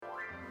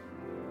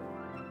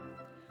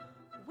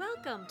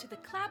Welcome to the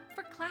Clap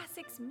for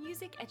Classics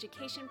Music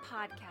Education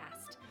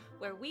Podcast,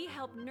 where we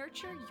help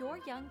nurture your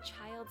young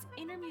child's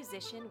inner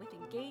musician with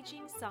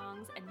engaging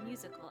songs and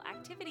musical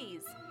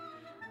activities.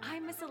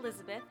 I'm Miss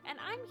Elizabeth, and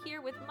I'm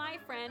here with my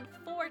friend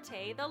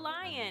Forte the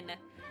Lion.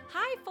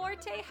 Hi,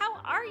 Forte. How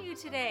are you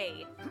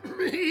today?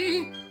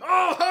 Me?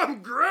 Oh,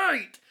 I'm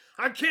great!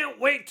 I can't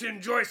wait to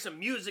enjoy some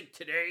music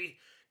today.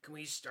 Can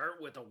we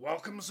start with a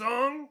welcome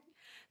song?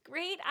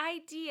 Great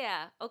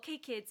idea. Okay,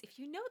 kids, if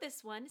you know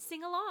this one,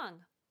 sing along.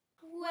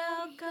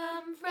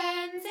 Welcome,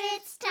 friends,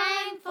 it's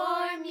time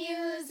for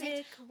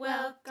music.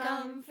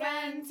 Welcome,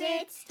 friends,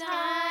 it's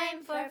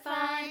time for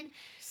fun.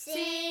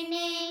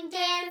 Singing,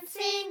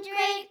 dancing,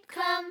 great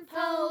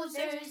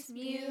composers.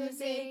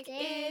 Music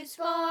is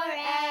for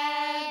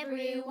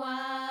everyone.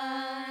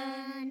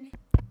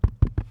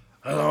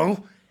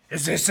 Hello?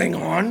 Is this thing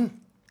on?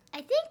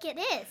 I think it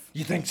is.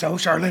 You think so,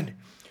 Charlotte?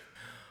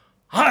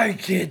 Hi,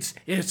 kids.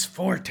 It's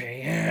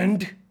Forte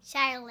and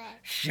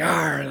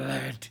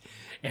Charlotte.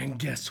 And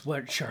guess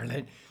what,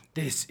 Charlotte?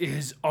 This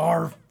is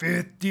our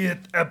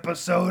 50th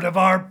episode of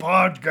our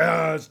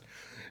podcast.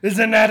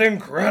 Isn't that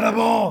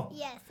incredible?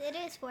 Yes, it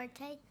is,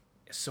 Forte.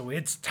 So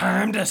it's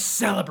time to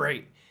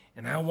celebrate.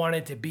 And I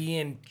wanted to be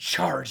in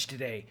charge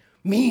today.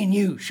 Me and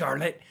you,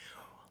 Charlotte.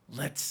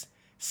 Let's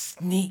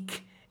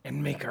sneak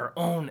and make our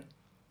own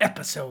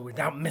episode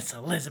without Miss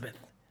Elizabeth.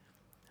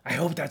 I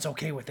hope that's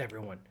okay with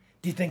everyone.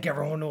 Do you think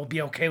everyone will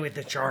be okay with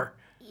it, Char?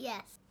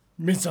 Yes.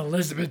 Miss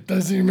Elizabeth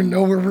doesn't even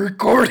know we're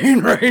recording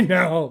right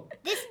now.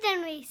 This is going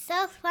to be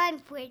so fun,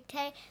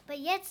 Forte, but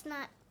yet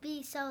not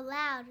be so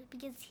loud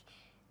because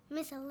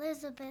Miss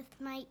Elizabeth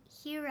might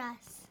hear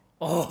us.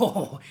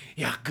 Oh,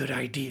 yeah, good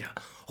idea.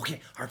 Okay,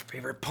 our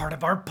favorite part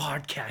of our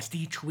podcast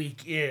each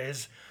week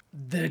is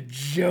the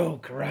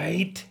joke,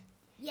 right?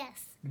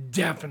 Yes.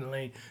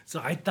 Definitely.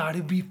 So I thought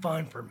it'd be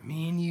fun for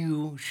me and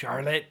you,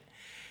 Charlotte,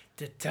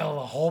 to tell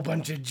a whole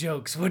bunch of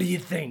jokes. What do you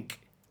think?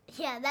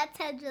 Yeah, that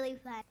sounds really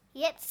fun.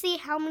 Let's see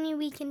how many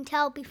we can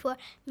tell before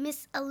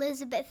Miss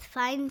Elizabeth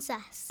finds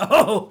us.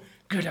 Oh,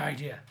 good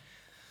idea.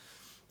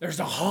 There's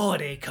a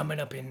holiday coming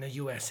up in the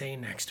USA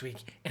next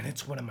week, and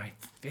it's one of my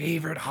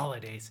favorite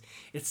holidays.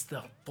 It's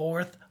the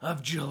 4th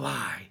of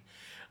July.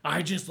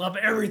 I just love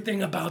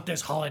everything about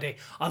this holiday.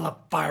 I love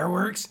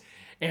fireworks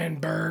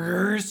and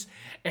burgers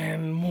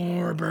and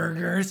more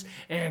burgers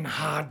and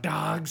hot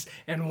dogs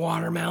and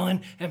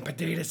watermelon and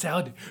potato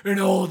salad and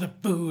all the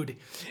food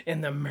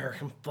and the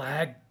American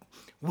flag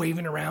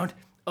waving around.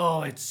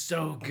 Oh, it's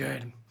so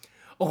good.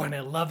 Oh, and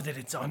I love that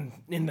it's on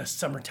in the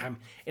summertime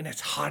and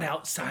it's hot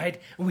outside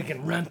and we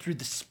can run through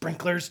the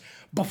sprinklers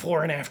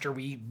before and after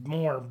we eat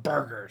more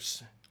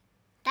burgers.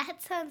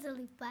 That sounds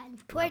really fun.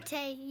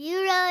 Forte,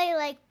 you really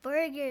like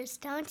burgers,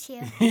 don't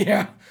you?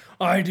 Yeah,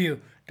 I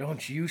do.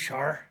 Don't you,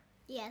 Char?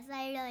 Yes,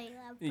 I really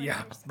love burgers.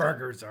 Yeah,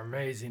 burgers are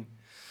amazing.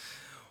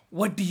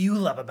 What do you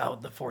love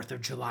about the 4th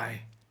of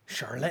July,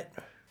 Charlotte?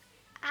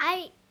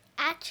 I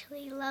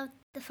actually love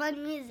the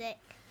fun music.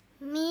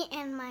 Me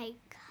and my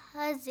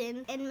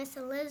cousin and Miss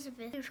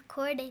Elizabeth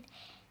recorded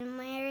an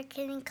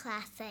American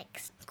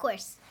Classics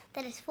course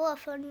that is full of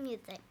fun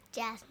music.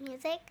 Jazz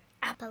music,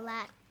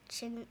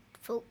 Appalachian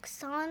folk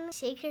songs,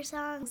 shaker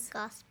songs,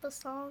 gospel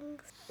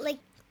songs. Like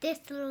this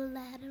little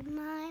light of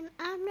mine,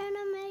 I'm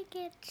gonna make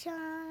it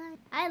shine.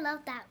 I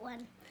love that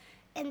one.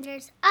 And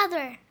there's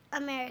other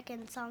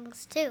American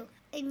songs too.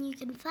 And you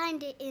can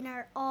find it in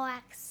our All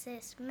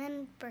Access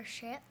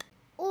membership.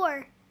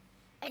 Or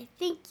I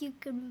think you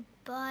can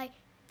buy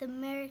the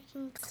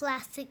American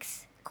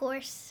Classics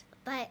course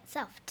by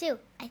itself too.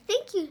 I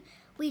think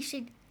we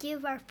should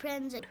give our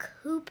friends a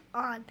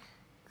coupon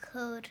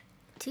code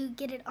to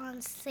get it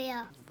on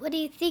sale. What do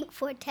you think,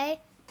 Forte?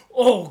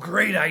 Oh,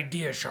 great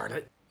idea,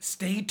 Charlotte.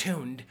 Stay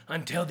tuned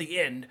until the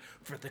end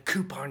for the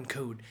coupon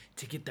code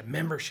to get the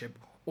membership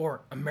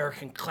or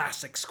American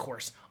Classics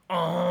course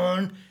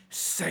on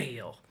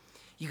sale.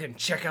 You can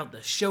check out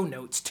the show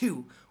notes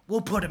too. We'll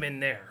put them in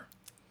there.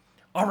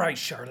 All right,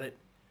 Charlotte.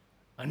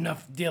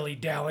 Enough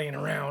dilly-dallying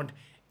around.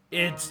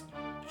 It's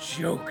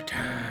joke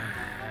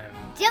time.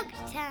 Joke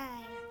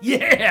time.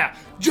 Yeah,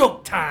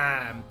 joke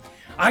time.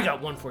 I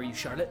got one for you,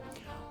 Charlotte.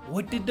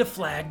 What did the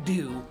flag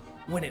do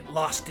when it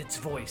lost its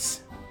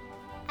voice?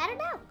 I don't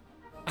know.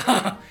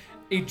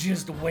 It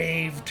just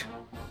waved.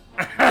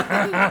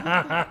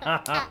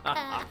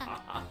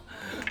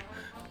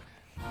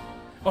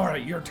 All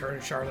right, your turn,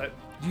 Charlotte.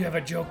 Do you have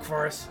a joke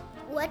for us?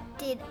 What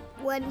did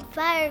one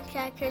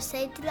firecracker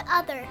say to the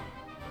other?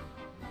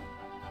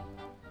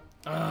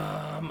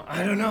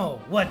 I don't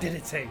know. What did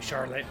it say,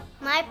 Charlotte?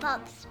 My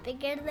pop's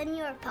bigger than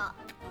your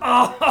pop.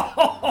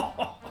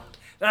 Oh,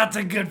 that's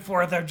a good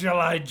 4th of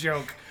July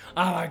joke.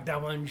 I like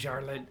that one,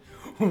 Charlotte.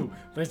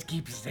 Let's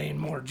keep saying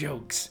more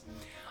jokes.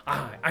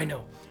 I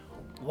know.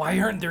 Why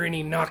aren't there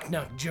any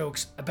knock-knock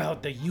jokes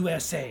about the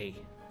USA?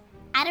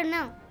 I don't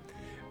know.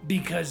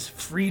 Because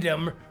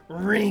freedom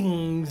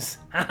rings.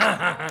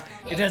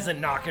 It doesn't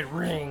knock, it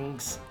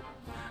rings.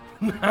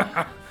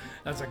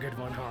 That's a good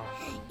one, huh?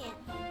 Yeah.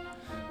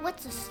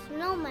 What's a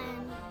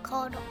snowman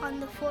called on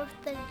the 4th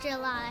of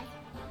July?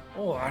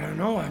 Oh, I don't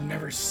know. I've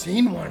never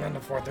seen one on the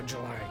 4th of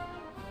July.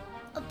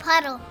 A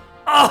puddle.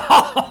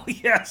 Oh,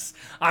 yes.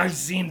 I've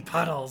seen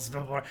puddles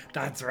before.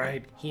 That's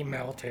right. He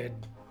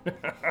melted.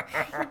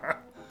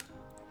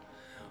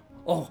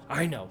 Oh,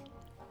 I know.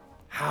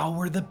 How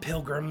were the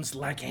pilgrims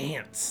like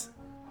ants?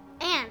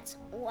 Ants.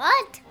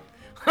 What?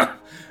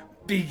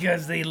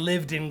 Because they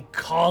lived in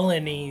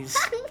colonies.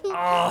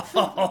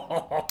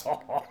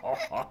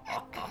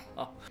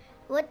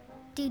 What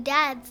do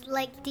dads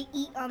like to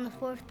eat on the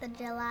 4th of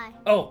July?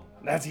 Oh,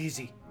 that's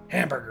easy.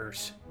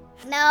 Hamburgers.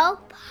 No,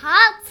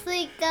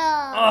 popsicles.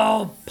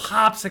 Oh,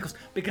 popsicles.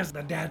 Because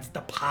the dad's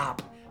the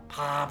popsicles.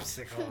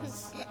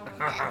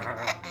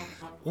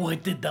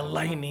 What did the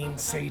lightning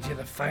say to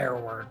the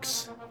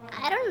fireworks?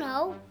 I don't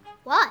know.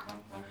 What?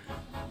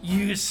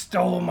 You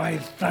stole my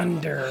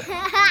thunder. Hey,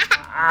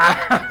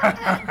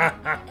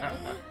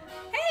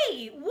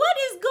 what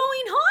is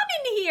going on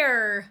in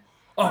here?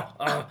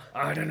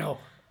 I don't know.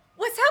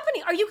 What's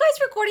happening? Are you guys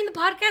recording the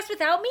podcast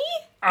without me?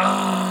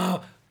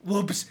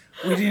 Whoops.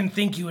 We didn't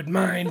think you would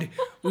mind.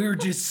 We were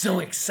just so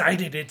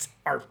excited. It's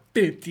our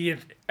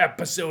 50th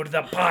episode of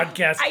the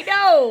podcast. I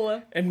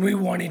know. And we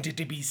wanted it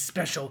to be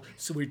special,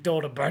 so we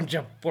told a bunch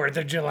of 4th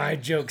of July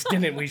jokes,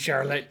 didn't we,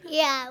 Charlotte?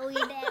 Yeah, we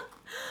did.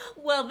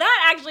 Well,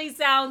 that actually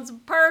sounds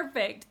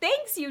perfect.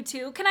 Thanks, you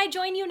two. Can I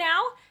join you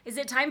now? Is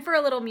it time for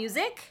a little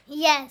music?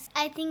 Yes,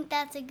 I think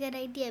that's a good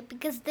idea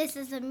because this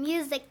is a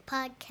music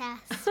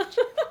podcast.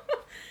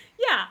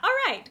 Yeah, all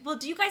right. Well,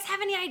 do you guys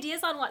have any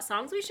ideas on what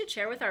songs we should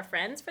share with our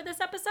friends for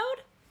this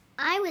episode?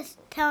 I was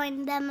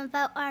telling them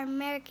about our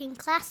American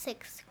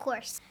Classics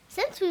course.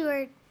 Since we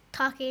were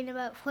talking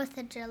about 4th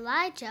of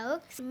July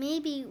jokes,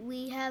 maybe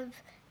we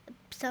have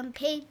some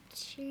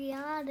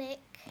patriotic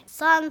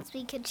songs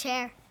we could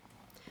share.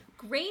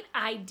 Great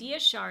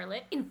idea,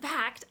 Charlotte. In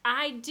fact,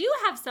 I do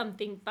have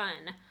something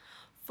fun.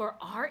 For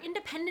our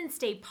Independence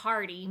Day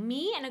party,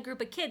 me and a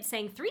group of kids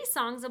sang 3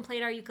 songs and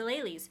played our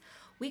ukuleles.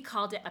 We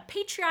called it a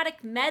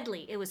patriotic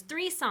medley. It was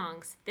 3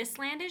 songs. This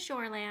Land Is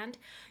Your Land,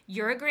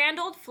 You're a Grand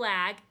Old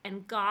Flag,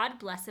 and God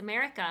Bless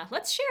America.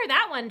 Let's share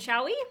that one,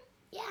 shall we?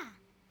 Yeah.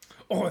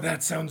 Oh,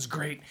 that sounds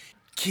great.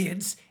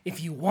 Kids,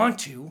 if you want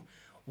to,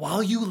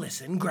 while you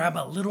listen, grab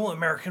a little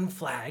American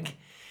flag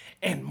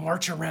and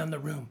march around the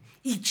room.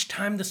 Each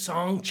time the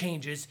song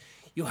changes,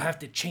 you'll have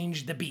to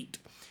change the beat.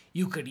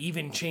 You could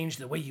even change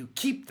the way you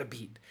keep the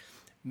beat.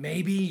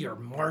 Maybe you're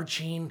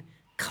marching,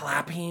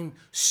 clapping,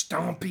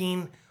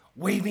 stomping,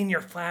 waving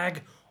your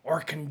flag, or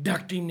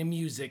conducting the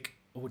music.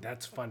 Oh,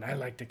 that's fun. I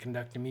like to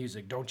conduct the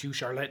music. Don't you,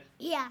 Charlotte?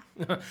 Yeah.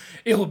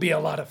 It will be a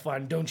lot of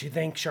fun, don't you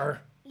think,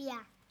 Char? Yeah.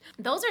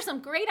 Those are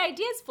some great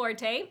ideas,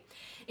 Forte.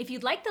 If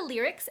you'd like the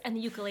lyrics and the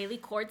ukulele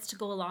chords to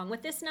go along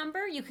with this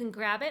number, you can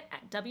grab it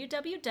at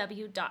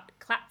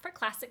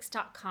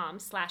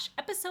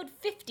www.clapforclassics.com/episode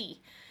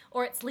 50,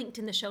 or it's linked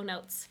in the show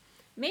notes.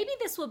 Maybe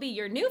this will be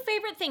your new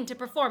favorite thing to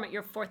perform at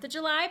your 4th of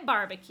July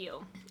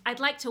barbecue. I'd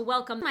like to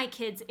welcome my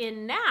kids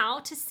in now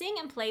to sing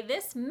and play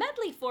this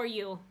medley for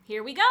you.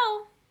 Here we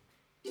go.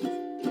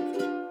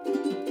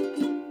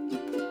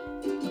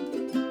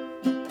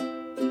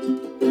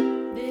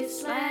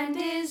 This land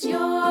is your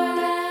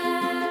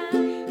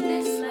land,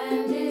 this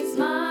land is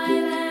my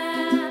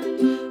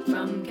land,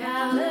 from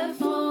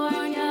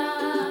California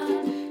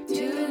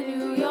to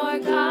New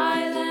York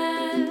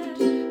Island,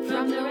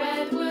 from the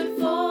Redwood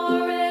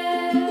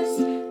Forest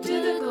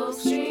to the Gulf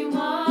Stream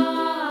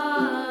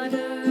waters.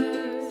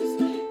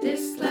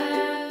 This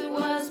land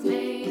was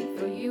made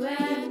for you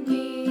and me.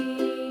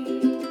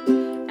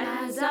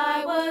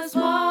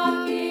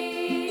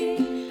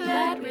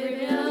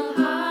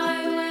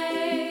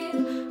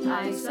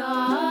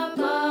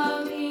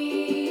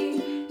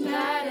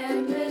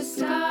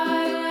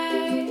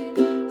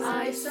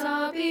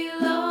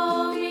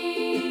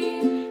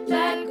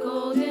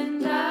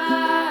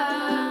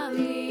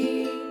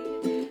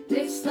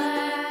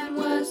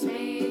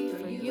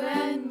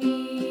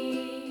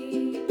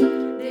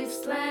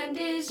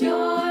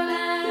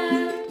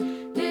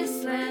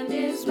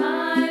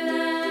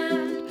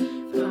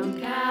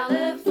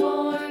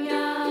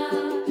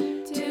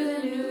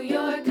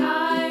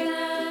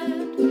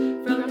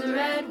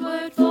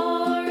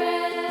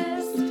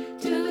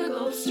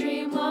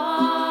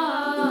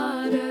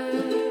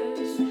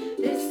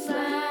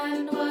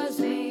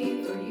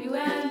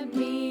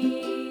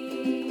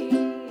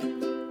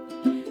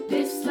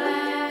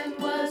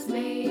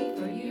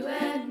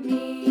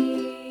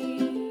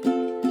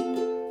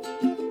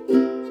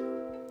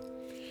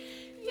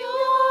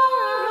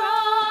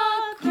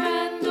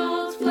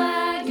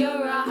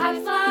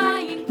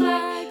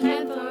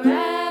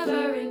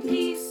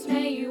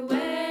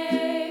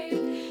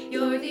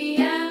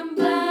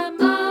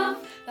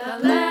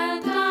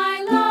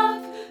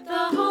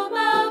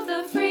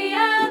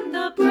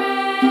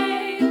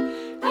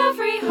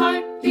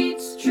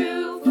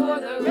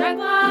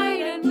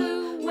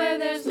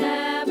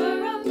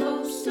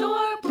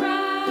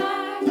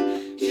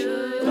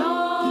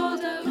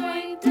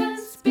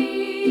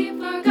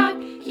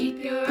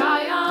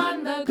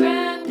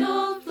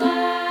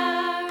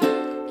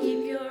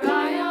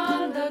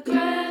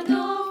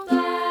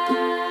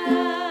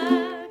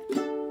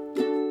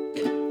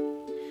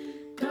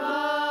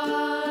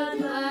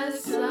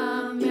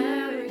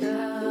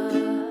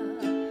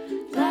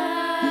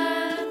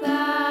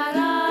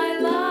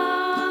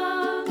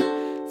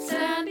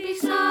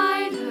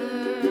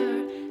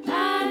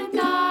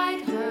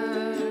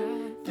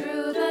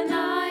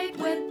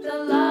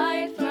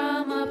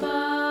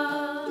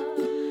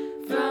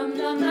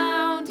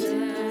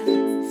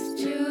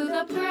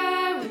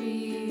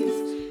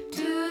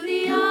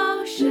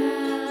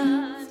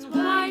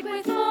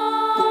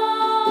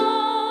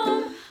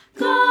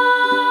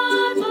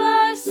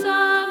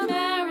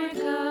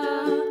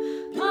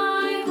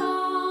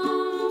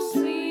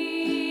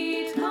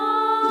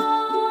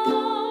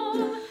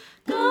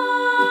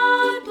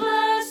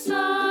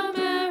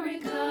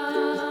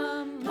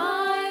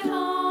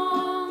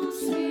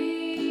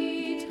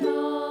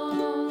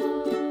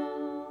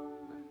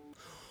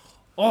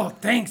 Oh,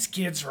 thanks,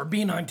 kids, for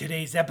being on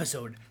today's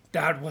episode.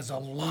 That was a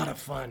lot of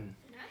fun.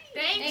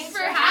 Thanks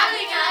for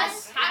having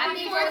us.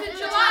 Happy 4th of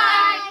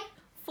July.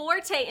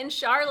 Forte and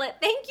Charlotte,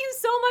 thank you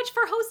so much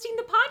for hosting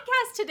the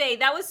podcast today.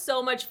 That was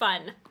so much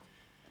fun.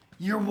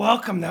 You're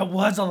welcome. That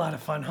was a lot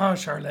of fun, huh,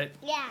 Charlotte?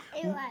 Yeah,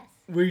 it was.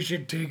 We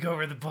should take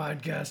over the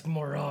podcast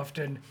more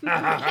often.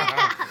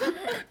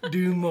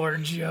 Do more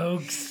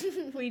jokes.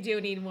 We do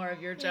need more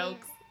of your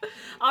jokes.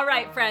 All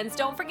right, friends,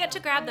 don't forget to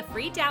grab the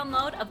free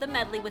download of the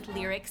medley with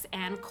lyrics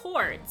and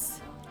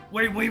chords.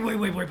 Wait.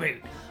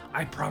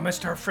 I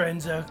promised our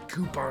friends a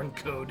coupon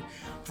code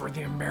for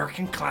the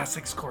American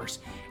Classics course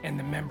and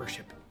the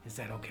membership. Is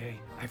that okay?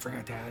 I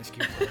forgot to ask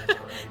you.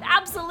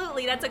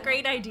 Absolutely, that's a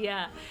great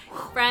idea.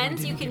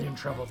 Friends, you get can in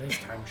trouble this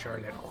time,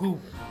 Charlotte. Whew.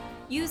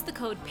 use the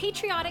code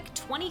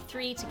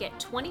PATRIOTIC23 to get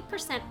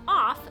 20%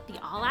 off the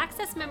All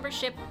Access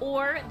membership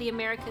or the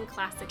American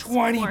Classics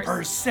course.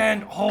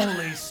 20%?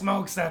 Holy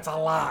smokes, that's a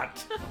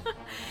lot.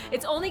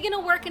 It's only going to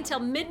work until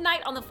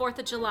midnight on the 4th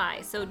of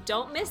July, so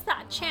don't miss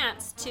that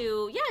chance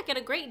to, get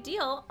a great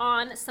deal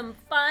on some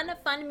fun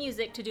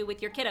music to do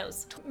with your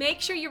kiddos. Make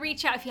sure you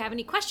reach out if you have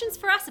any questions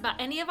for us about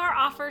any of our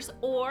offers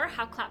or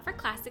how Clap for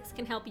Classics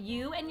can help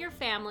you and your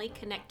family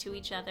connect to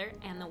each other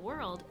and the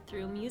world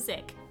through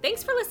music.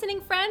 Thanks for listening,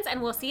 friends,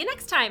 and we'll see you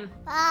next time.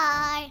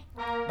 Bye.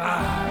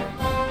 Bye.